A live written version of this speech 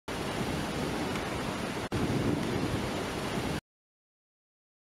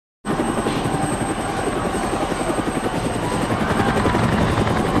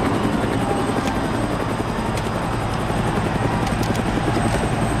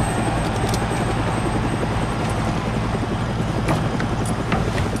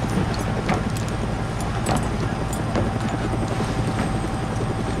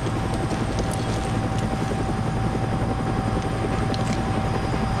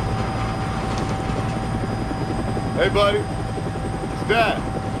Hey, buddy. It's Dad.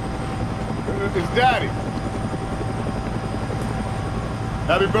 It's Daddy.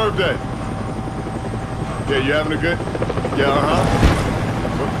 Happy birthday. Yeah, you having a good... Yeah, uh-huh.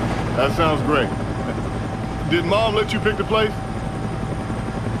 That sounds great. Did Mom let you pick the place?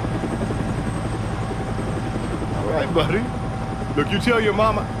 All right, buddy. Look, you tell your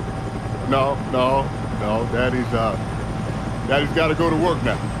mama... No. Daddy's got to go to work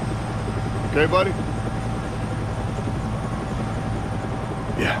now. Okay, buddy?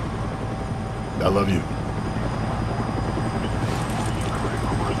 Yeah. I love you.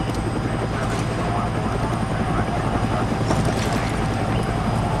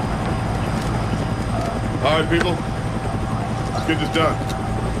 All right, people. Let's get this done.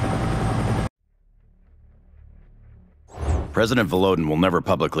 President Volodin will never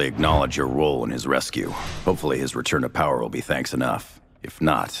publicly acknowledge your role in his rescue. Hopefully his return to power will be thanks enough. If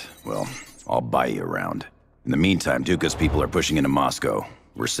not, well, I'll buy you around. In the meantime, Duka's people are pushing into Moscow.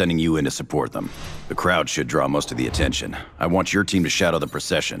 We're sending you in to support them. The crowd should draw most of the attention. I want your team to shadow the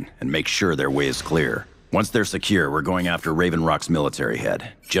procession and make sure their way is clear. Once they're secure, we're going after Raven Rock's military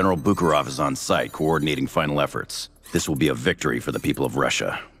head. General Bukharov is on site, coordinating final efforts. This will be a victory for the people of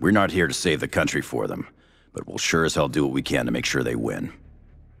Russia. We're not here to save the country for them, but we'll sure as hell do what we can to make sure they win.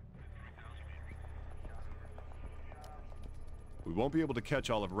 We won't be able to catch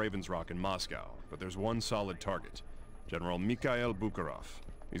all of Raven's Rock in Moscow, but there's one solid target. General Mikhail Bukharov.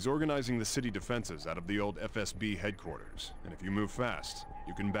 He's organizing the city defenses out of the old FSB headquarters, and if you move fast,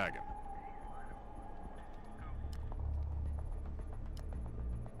 you can bag him.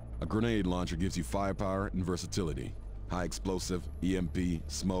 A grenade launcher gives you firepower and versatility. High explosive, EMP,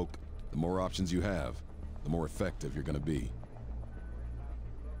 smoke. The more options you have, the more effective you're gonna be.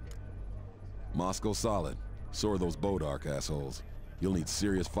 Moscow solid. So are those Bodark assholes. You'll need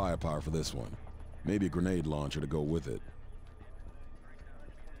serious firepower for this one. Maybe a grenade launcher to go with it.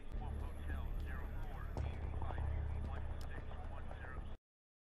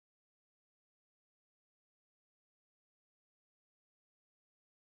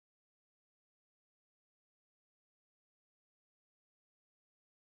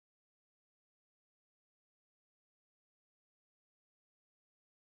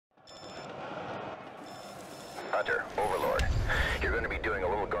 Hunter, Overlord, you're going to be doing a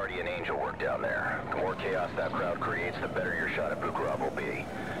little guardian angel work down there. The more chaos that crowd creates, the better your shot at Bukharov will be.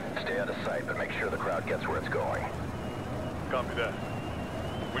 Stay out of sight, but make sure the crowd gets where it's going. Copy that.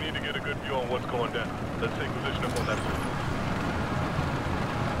 We need to get a good view on what's going down. Let's take position up on that system.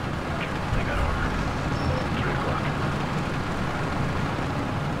 They got order. 3 o'clock.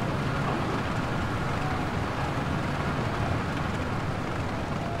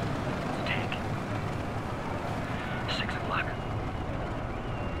 Tank. 6 o'clock.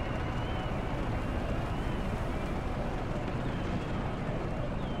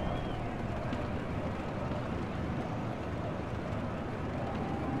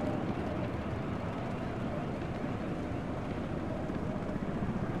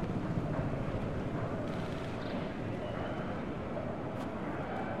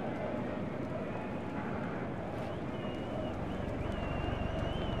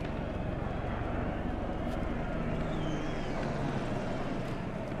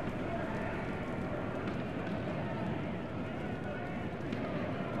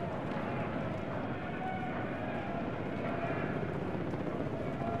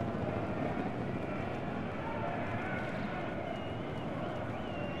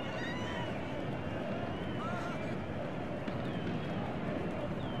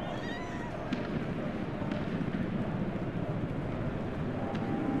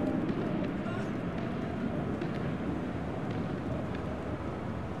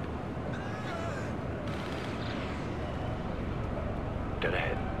 Dead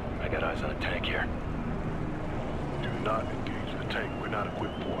ahead. I got eyes on a tank here. Do not engage the tank. We're not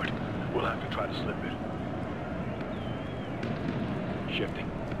equipped for it. We'll have to try to slip it. Shifting.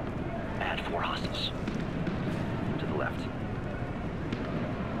 Add 4 hostiles. To the left.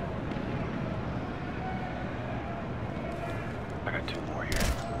 I got 2 more here.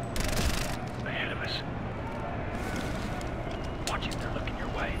 Ahead of us. Watch it, they're looking your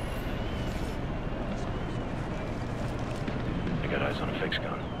way. I got eyes on a fixed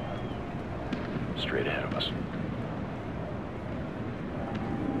gun. Straight ahead of us.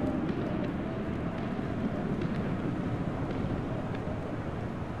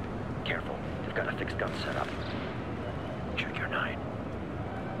 Careful, they've got a fixed gun set up. Check your 9.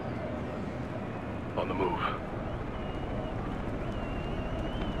 On the move.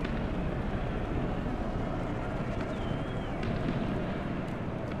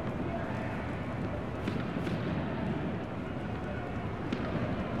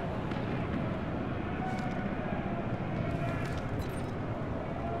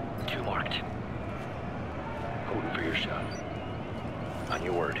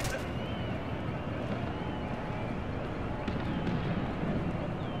 word.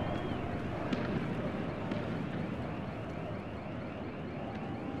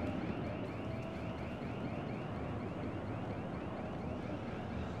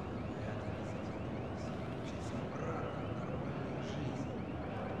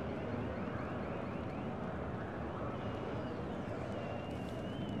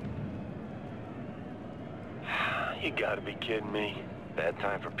 You gotta be kidding me. Bad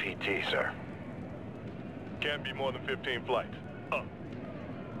time for PT, sir. Can't be more than 15 flights. Up.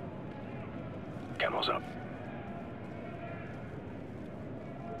 Camel's up.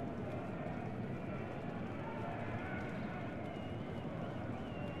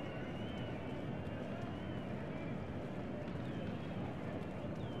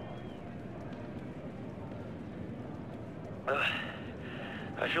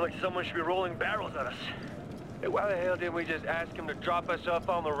 I feel like someone should be rolling barrels at us. Hey, why the hell didn't we just ask him to drop us off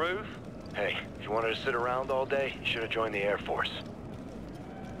on the roof? Hey, if you wanted to sit around all day, you should have joined the Air Force.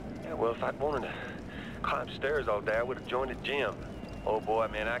 Yeah, well, if I'd wanted to climb stairs all day, I would have joined the gym. Oh boy,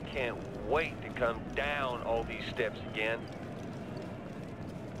 man, I can't wait to come down all these steps again.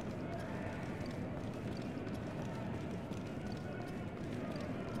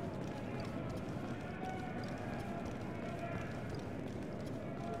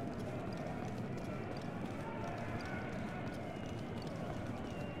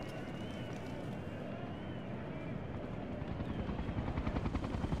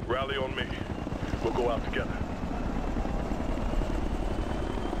 Rally on me. We'll go out together.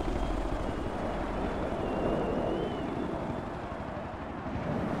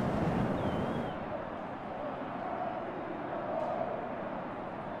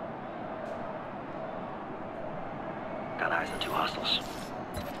 Got eyes on 2 hostiles.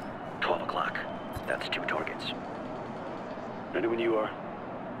 12 o'clock. That's 2 targets. Ready when you are.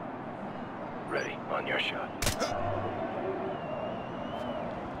 Ready. On your shot.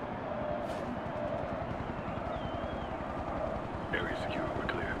 Area secure. We're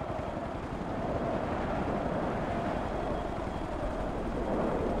clear.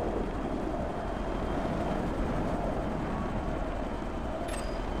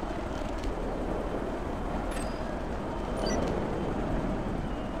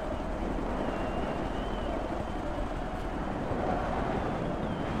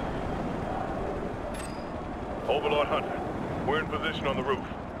 Overlord Hunter, we're in position on the roof.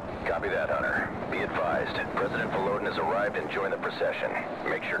 Copy that, Hunter. Be advised, President Volodin has arrived and joined the procession.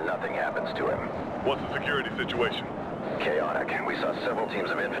 Make sure nothing happens to him. What's the security situation? Chaotic. We saw several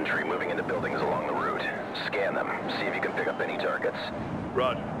teams of infantry moving into buildings along the route. Scan them. See if you can pick up any targets.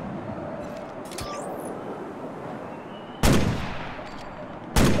 Roger.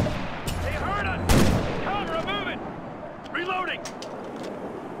 They heard us! Cover, I'm moving! Reloading!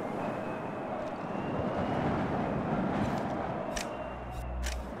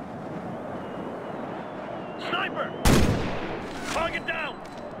 Sniper! Target down!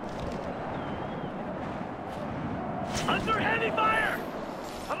 Under heavy fire!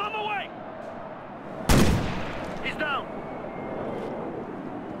 I'm on my way! He's down!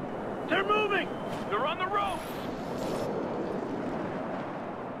 They're moving! They're on the ropes!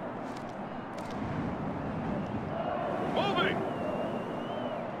 Moving!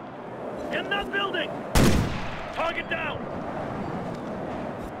 In that building! Target down!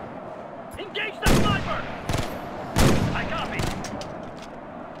 Engage the sniper! I copy!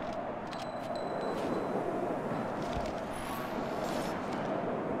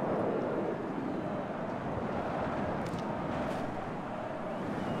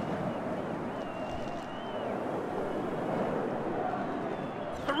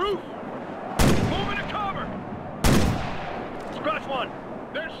 The roof! Moving to cover! Scratch one!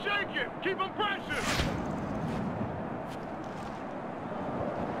 They're shaking! Keep them precious!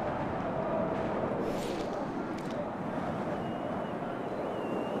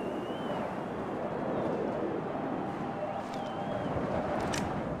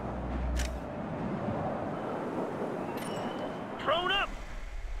 Drone up!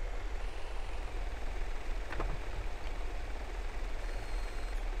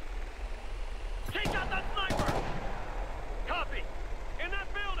 Take out that sniper! Copy! In that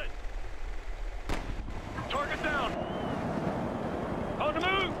building!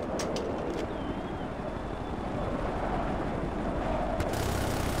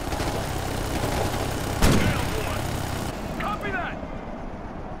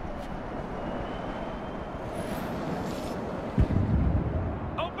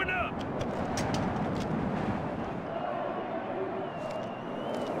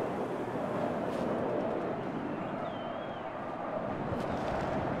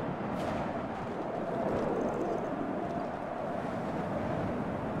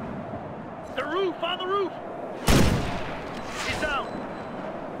 roof! On the roof! He's down!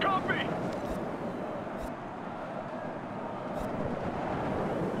 Copy!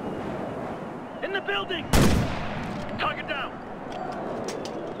 In the building! Target down!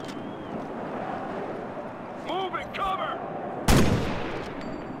 Moving! Cover!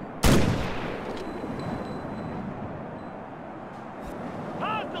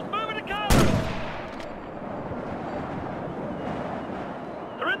 Hostiles moving to cover!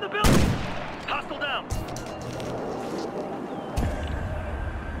 They're in the building! Hostile down!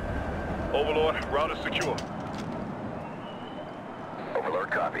 Overlord, route is secure.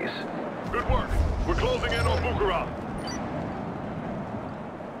 Overlord copies. Good work. We're closing in on Bucharest.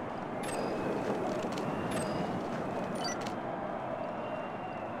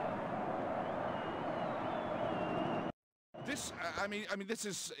 This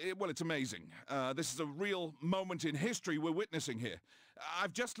is, well, it's amazing. This is a real moment in history we're witnessing here.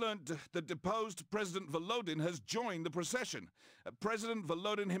 I've just learned that deposed President Volodin has joined the procession. President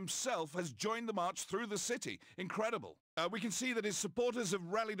Volodin himself has joined the march through the city. Incredible. We can see that his supporters have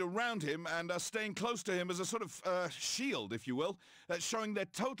rallied around him and are staying close to him as a sort of shield, if you will, showing their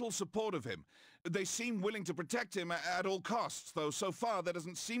total support of him. They seem willing to protect him at all costs, though so far there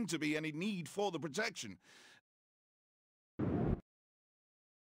doesn't seem to be any need for the protection.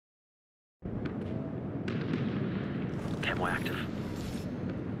 Camo active.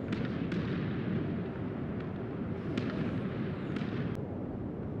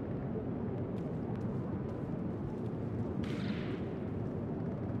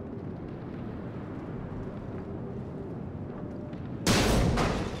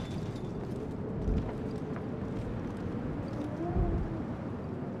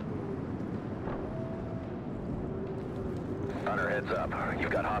 Hunter, heads up.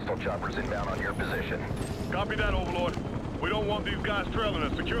 You've got hostile choppers inbound on your position. Copy that, Overlord. We don't want these guys trailing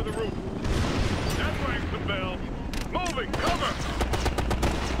us. Secure the roof. That rings the bell. Moving! Cover!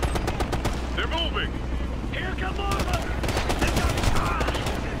 They're moving! Here come more of them! They've got me!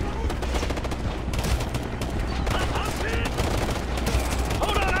 I'm pinned!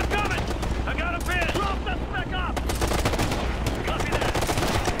 Hold on, I'm coming! I got a pin! Drop the spec up! Copy that!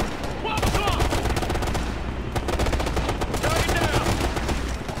 12 o'clock! Target down!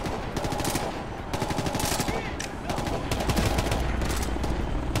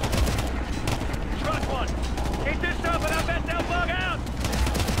 Struck one! Keep this up and I bet they'll bug out!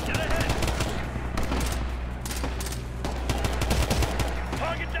 Get ahead!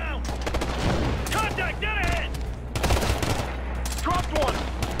 Target down! Contact! Get ahead! Dropped one!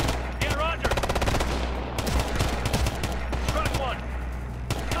 Yeah, roger! Struck one!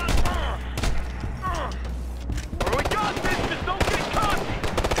 Where we got this? Just don't get cocky!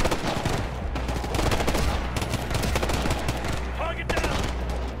 Target down!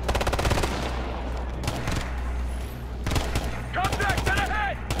 Contact! Get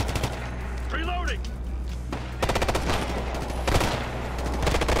ahead! Reloading!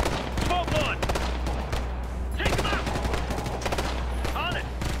 Smoke one! Take him out! On it!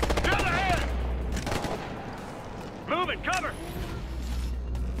 The other hand! Moving! Cover!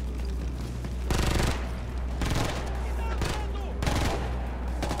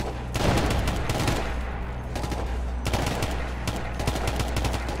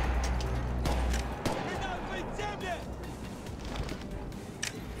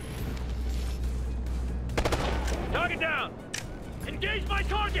 Target down! Engage my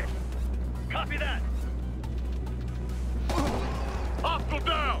target! Copy that! Hostile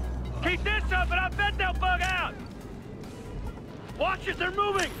down! Keep this up and I bet they'll bug out! Watch it, they're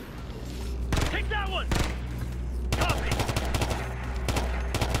moving! Take that one! Copy!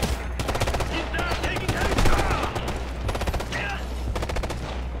 He's down, taking heavy...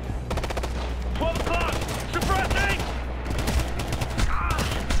 12 o'clock! Suppressing!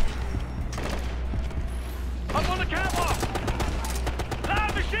 Up on the catwalk!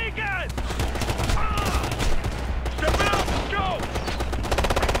 Loud machine gun! Step out! Go!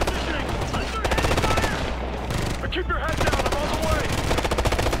 Repositioning! Under heavy fire! Keep your head down, I'm on the way!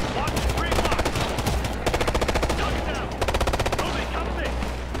 Watch the green box!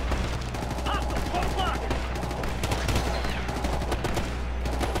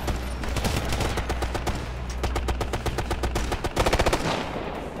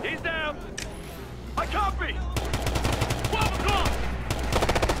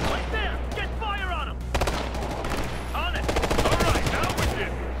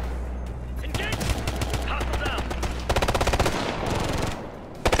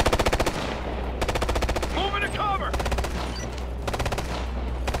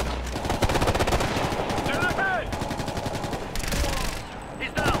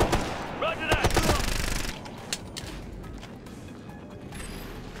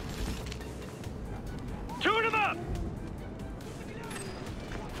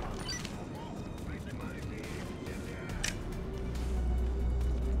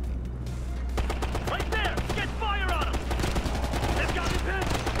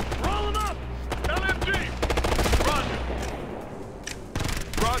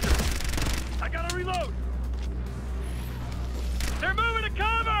 Gotta reload! They're moving to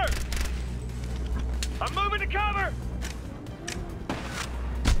cover! I'm moving to cover!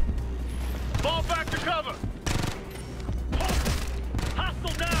 Fall back to cover!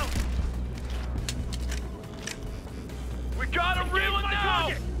 Hostile down! We gotta reel it now!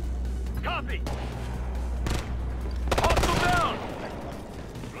 Target. Copy! Hostile down!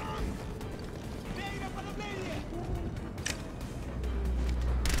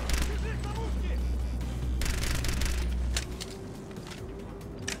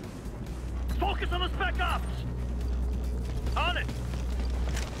 Focus on the spec ops! On it!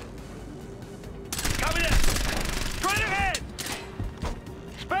 Copy that! Straight ahead!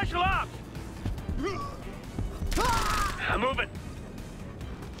 Special ops! I'm moving!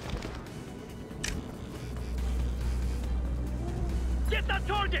 Get that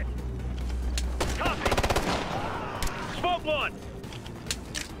target! Copy! Smoke one!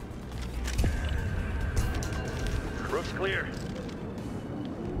 Roof's clear.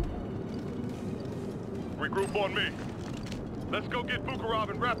 Regroup on me. Let's go get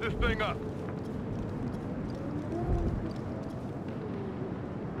Bukharov and wrap this thing up.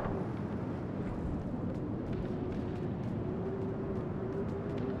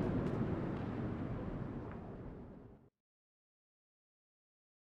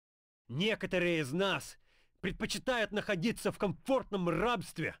 Некоторые из нас предпочитают находиться в комфортном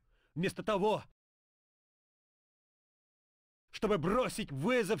рабстве, вместо того, чтобы бросить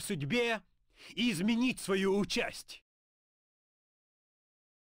вызов судьбе и изменить свою участь.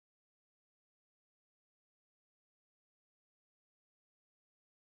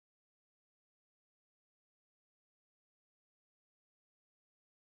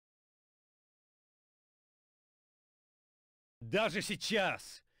 Даже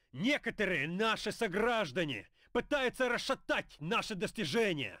сейчас некоторые наши сограждане пытаются расшатать наши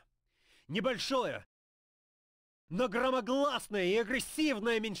достижения. Небольшое, но громогласное и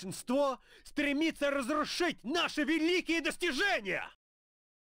агрессивное меньшинство стремится разрушить наши великие достижения!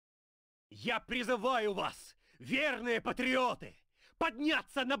 Я призываю вас, верные патриоты,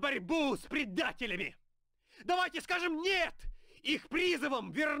 подняться на борьбу с предателями! Давайте скажем «нет» их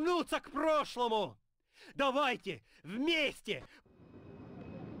призывам вернуться к прошлому! Давайте вместе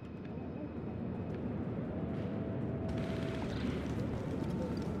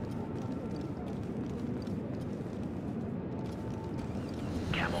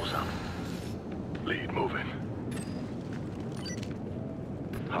Camo's up. Lead moving.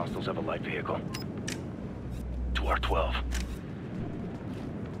 Hostiles have a light vehicle. To our 12.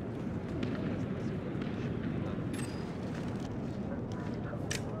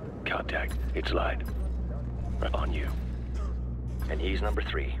 Contact. It's light. On you. And he's number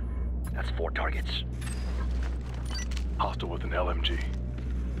 3. That's 4 targets. Hostile with an LMG.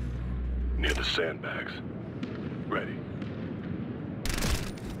 Near the sandbags. Ready.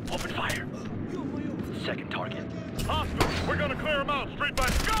 Open fire. Second target. Hostile! We're gonna clear them out. Street by...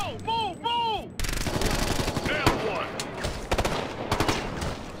 Go! Move! Move! Down one.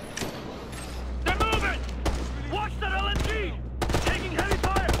 They're moving! Watch that LMG! Taking heavy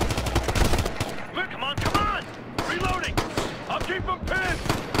fire! Look, come on, come on! Reloading! I'll keep them pinned!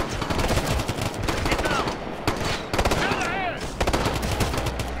 Get down! Down ahead!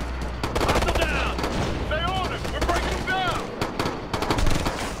 Hostile down! Stay on it! We're breaking them down!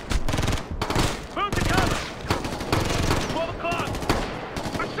 Move to cover! 12 o'clock!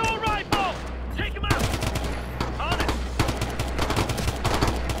 Assault rifle! Take him out! On it!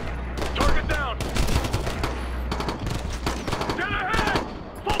 Target down! Get ahead!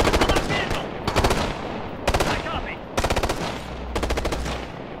 Focus on that vehicle! I copy!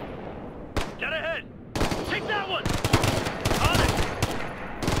 Get ahead! Take that one! On it!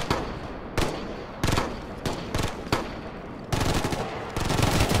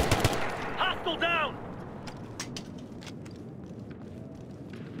 Hostile down!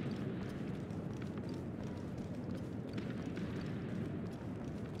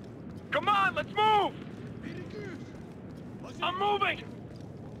 Come on, let's move! I'm moving!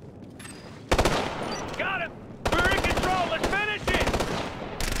 Got him! We're in control! Let's finish it!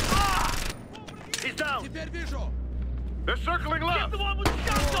 Ah! He's down! They're circling left! Get the one with the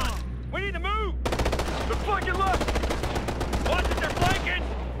shotgun! We need to move! They're flanking left! Watch it, they're flanking!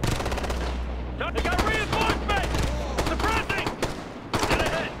 They got reinforcement! Suppressing! Get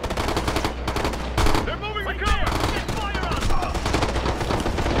ahead! They're moving Right to cover! there! Get fire on!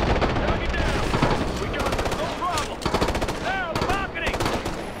 Knock it down! We got this, no problem! Now, the balcony!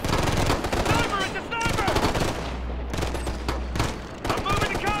 Sniper! It's a sniper! I'm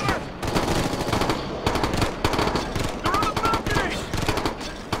moving to cover! They're on the balcony!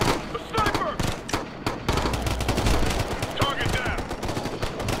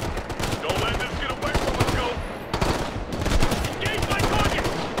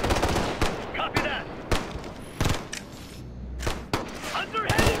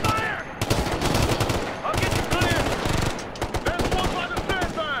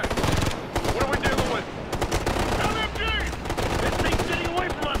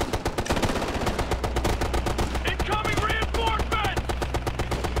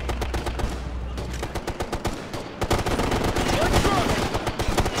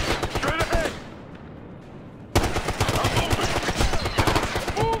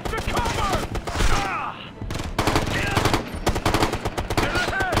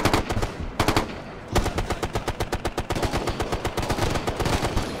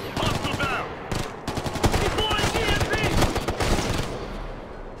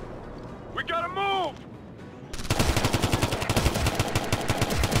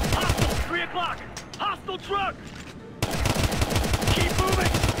 truck! Keep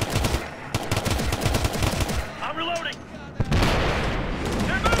moving! I'm reloading!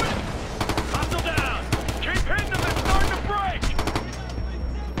 They're moving! Hostile down! Keep hitting them, they're starting to break!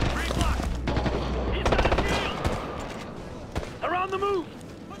 Three blocks! He's got a shield! They're on the move!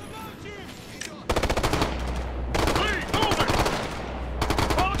 Please, moving!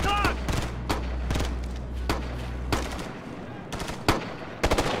 12 o'clock!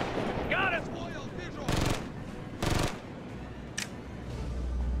 Got it!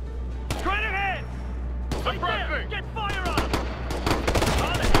 Straight ahead! Right there! Get fire on him!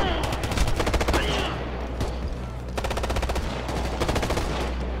 On it!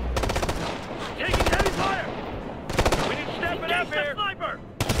 Taking heavy fire! We need to step it up here! Sniper!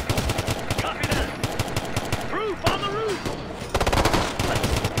 Copy that! Roof! On the roof!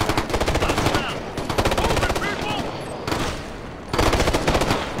 Hostile down! Moving, people!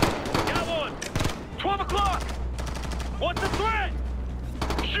 Got one! 12 o'clock! What's the threat?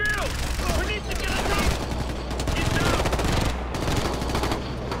 Shield! We need to get it down! He's down!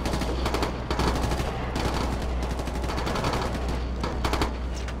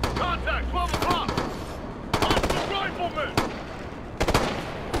 Contact! 12 o'clock! Hostile rifleman!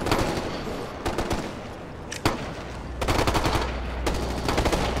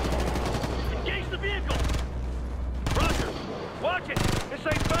 Engage the vehicle! Roger! Watch it! This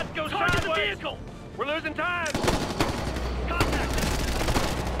ain't about to go sideways! The vehicle! We're losing time! Contact!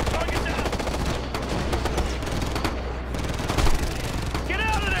 Target down! Get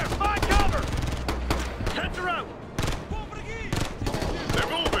out of there! Find cover! Sensor out! They're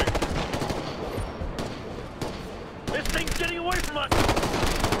moving! This thing's getting away from us!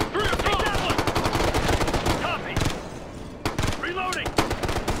 3 o'clock! That one! Copy! Reloading!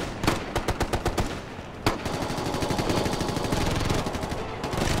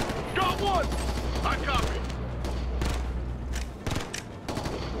 Got one! I copy!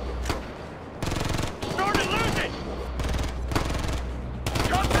 Starting losing!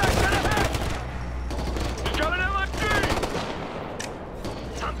 Contact dead ahead! He's got an LMG!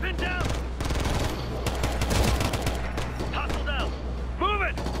 I'm pinned down! Hostile down! Move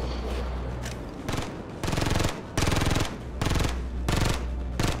it!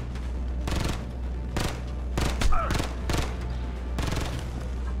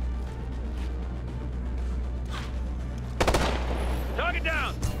 Target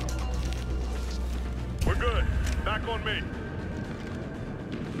down! We're good. Back on me.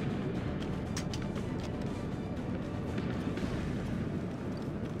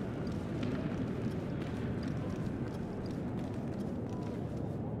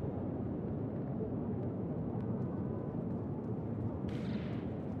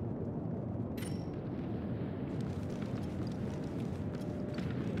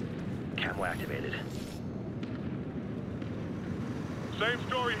 Camo activated. Same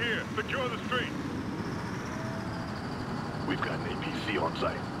story here. Secure the street. We've got an APC on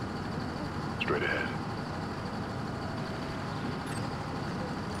site. Straight ahead.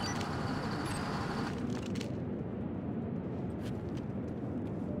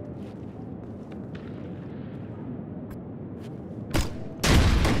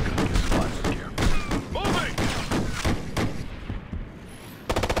 Moving!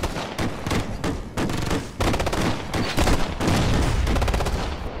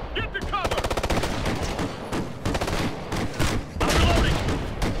 Get to cover! I'm reloading!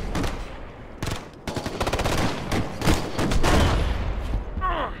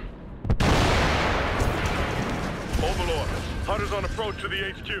 Overlord, Hunter's on approach to the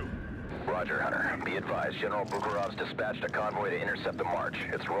HQ. Roger, Hunter. Be advised, General Bukharov's dispatched a convoy to intercept the march.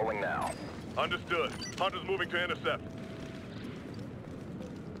 It's rolling now. Understood. Hunter's moving to intercept.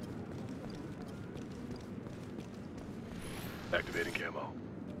 Activating camo.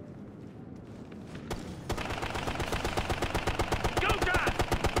 Go, guys!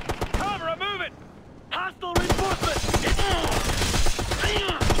 Cover, I'm moving! Hostile reinforcement!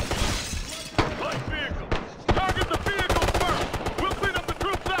 Light vehicle! Target the vehicle first! We'll clean up the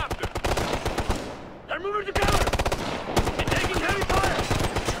troops after! They're moving together! And taking heavy fire!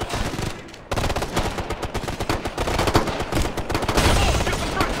 Come on, get the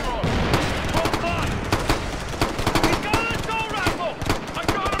pressure on! 12-5! He's got an assault rifle! I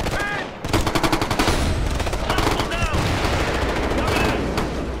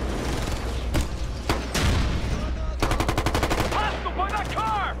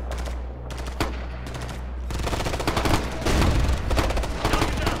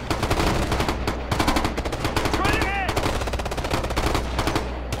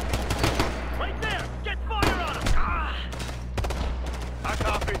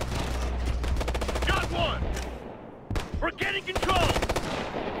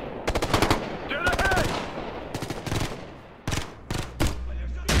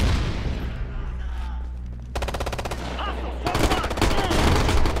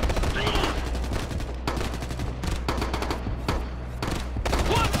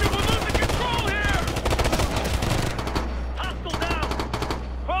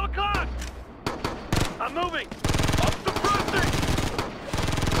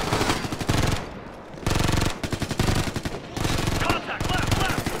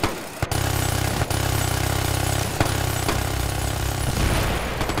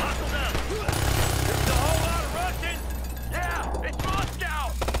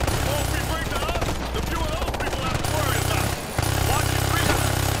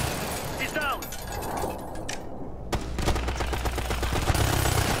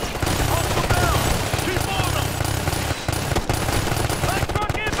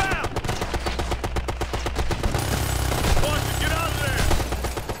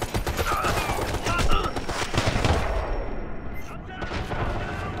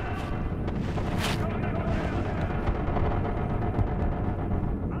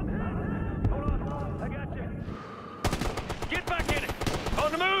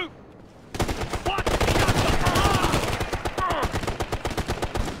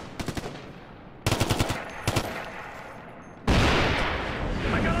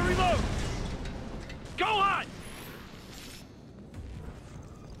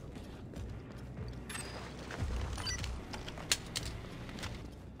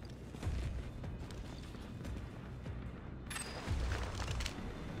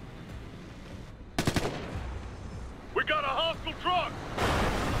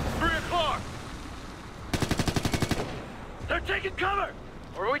cover!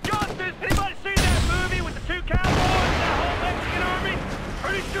 Or we got this! Anybody seen that movie with the two cowboys and that whole Mexican army?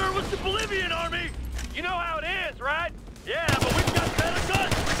 Pretty sure it was the Bolivian army! You know how it is, right? Yeah, but we've got better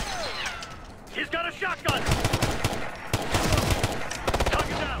guns! He's got a shotgun! Tuck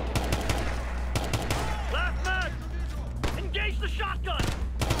it down! Last mag! Engage the shotgun!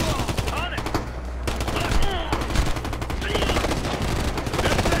 On it!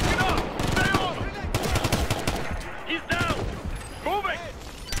 They're taking up! Stay on him! He's down! Moving!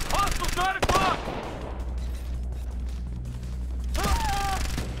 Hostiles 9 o'clock!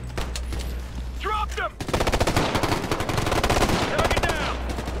 Dropped him! Target down!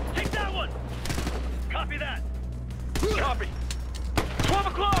 Take that one! Copy that! Copy! 12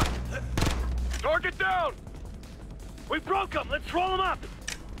 o'clock! Target down! We broke him! Let's roll him up!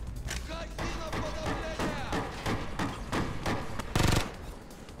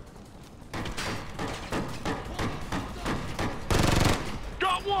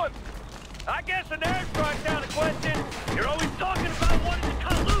 Got one! I guess an airstrike's out of question. You're always talking about wanting to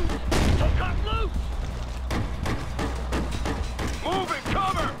cut loose, so cut loose! Moving,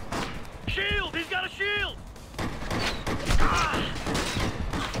 cover! Shield! He's got a shield! Ah!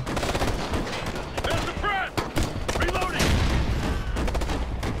 There's the press! Reloading!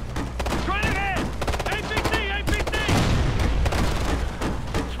 Straight ahead! APC! APC!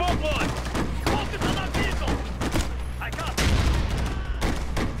 Smoke one! Focus on that vehicle! I copy!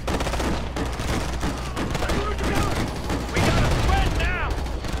 Let's move together! We got a threat now!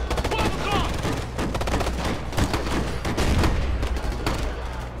 12 o'clock!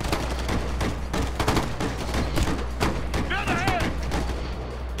 Dead ahead!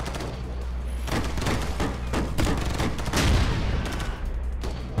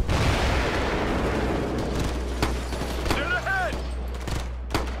 Dead ahead!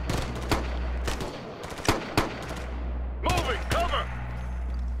 Moving, cover!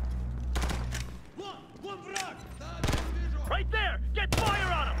 Right there! Get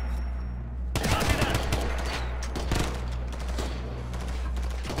fire on him! Copy that!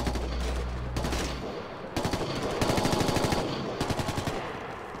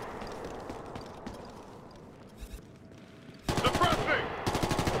 Suppressing!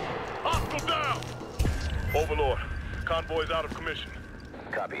 Hostile down! Overlord, convoy's out of commission.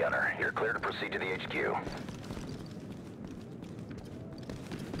 Copy, Hunter. You're clear to proceed to the HQ.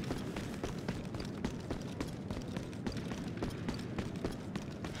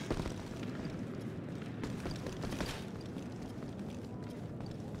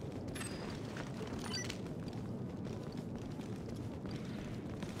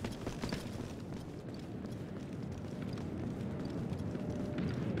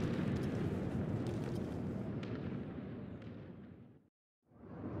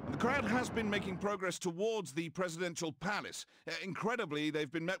 The crowd has been making progress towards the presidential palace. Incredibly,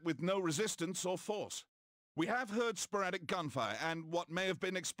 they've been met with no resistance or force. We have heard sporadic gunfire and what may have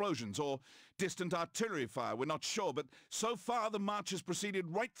been explosions or distant artillery fire, we're not sure, but so far the march has proceeded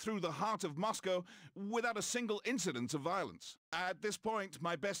right through the heart of Moscow without a single incident of violence. At this point,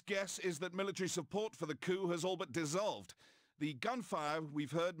 my best guess is that military support for the coup has all but dissolved. The gunfire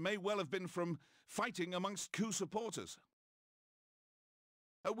we've heard may well have been from fighting amongst coup supporters.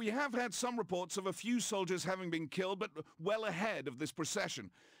 We have had some reports of a few soldiers having been killed, but well ahead of this procession.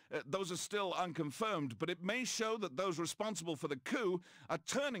 Those are still unconfirmed, but it may show that those responsible for the coup are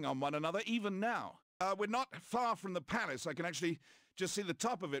turning on one another even now. We're not far from the palace. I can actually just see the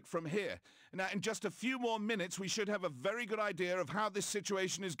top of it from here. Now, in just a few more minutes, we should have a very good idea of how this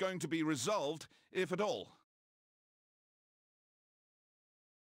situation is going to be resolved, if at all.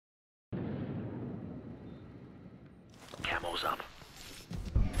 Camo's up.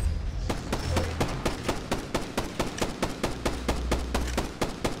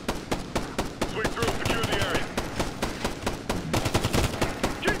 Swing through and secure the area.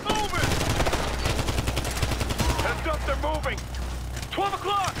 Keep moving! Heads up, they're moving! 12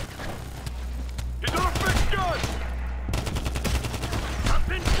 o'clock! He's on a fixed gun!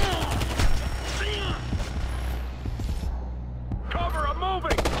 Up in cover, I'm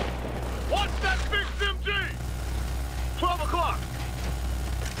moving! Watch that fixed MG! 12 o'clock!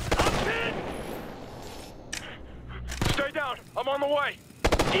 I'm pinned! Stay down, I'm on the way!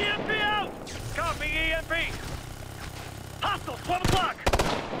 EMP out! Copy EMP! Hostile, 12 o'clock!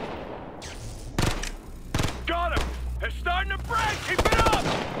 Got him! They're starting to break! Keep it up!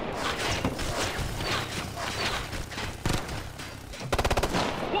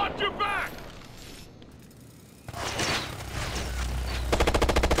 Watch your back!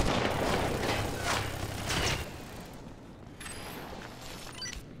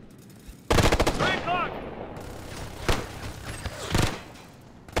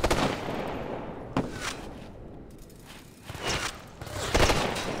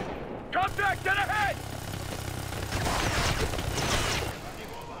 Contact dead ahead!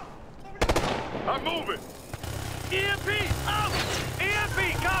 I'm moving. EMP out! EMP,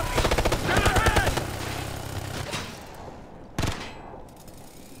 copy! Dead ahead!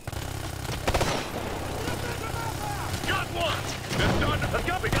 Got one! That's done. Let's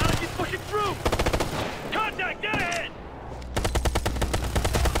go, we gotta keep pushing through! Contact dead ahead!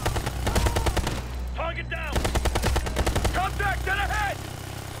 Target down! Contact dead ahead!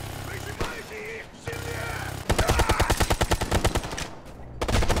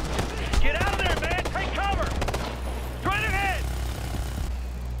 Get out of there, man! Take cover! Straight ahead!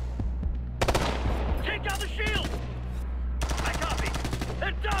 Take out the shield! I copy!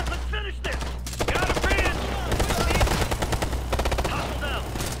 They're done! Let's finish this! Got a pin! Hustle down!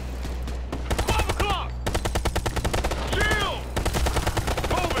 5 o'clock! Shield!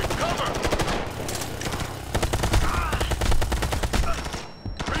 Moving! Cover!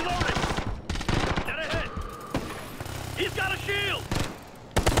 Reloading! Dead ahead! He's got a shield!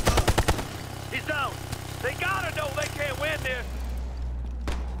 He's down! They gotta know they can't win this!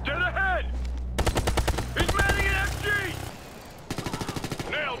 Dead ahead! He's manning an FG!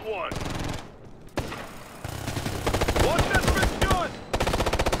 Nailed one! Watch that bitch gun!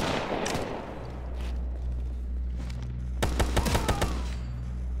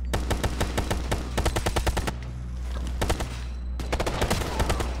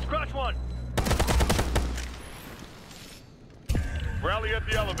 Scratch one! Rally at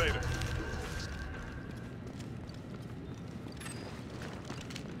the elevator.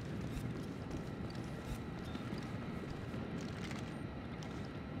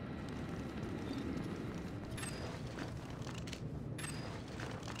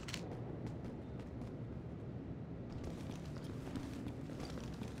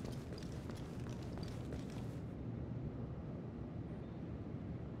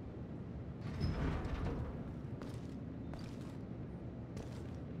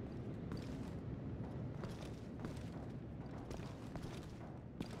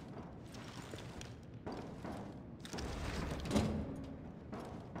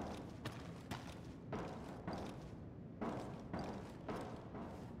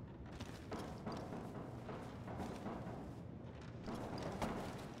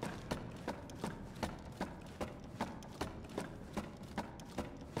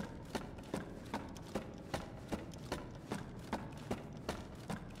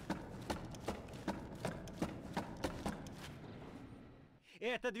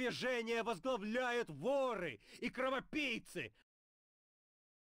 Это движение возглавляют воры и кровопийцы.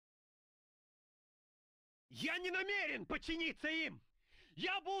 Я не намерен подчиниться им!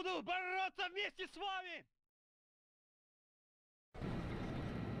 Я буду бороться вместе с вами!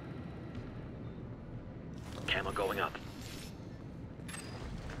 Camera going up.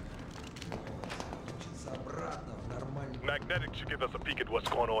 Magnetic should give us a peek at what's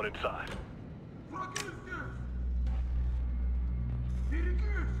going on inside.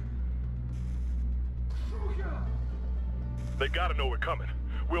 They gotta know we're coming.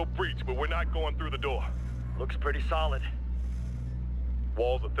 We'll breach, but we're not going through the door. Looks pretty solid.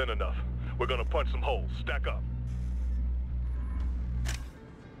 Walls are thin enough. We're gonna punch some holes. Stack up.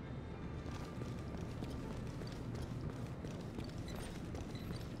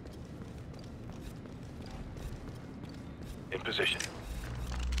 In position.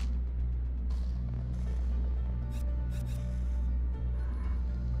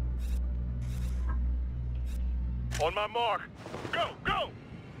 On my mark. Go, go!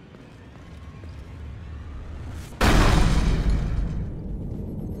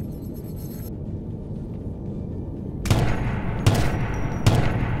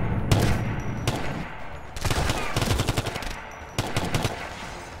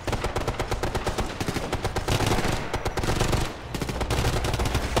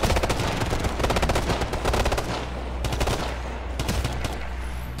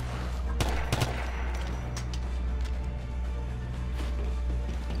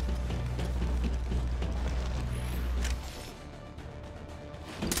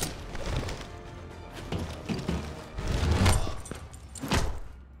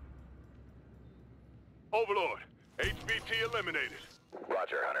 Overlord, HVT eliminated.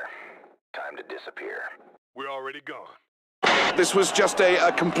 Roger, Hunter. Time to disappear. We're already gone. This was just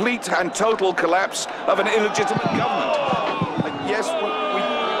a complete and total collapse of an illegitimate government. Yes, we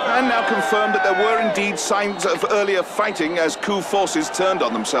can now confirm that there were indeed signs of earlier fighting as coup forces turned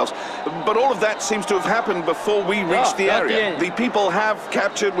on themselves. But all of that seems to have happened before we reached the area. The people have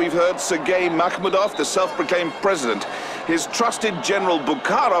captured, we've heard, Sergei Makhmudov, the self-proclaimed president. His trusted General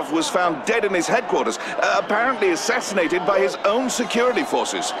Bukharov was found dead in his headquarters, apparently assassinated by his own security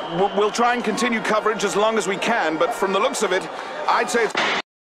forces. We'll try and continue coverage as long as we can, but from the looks of it, I'd say it's...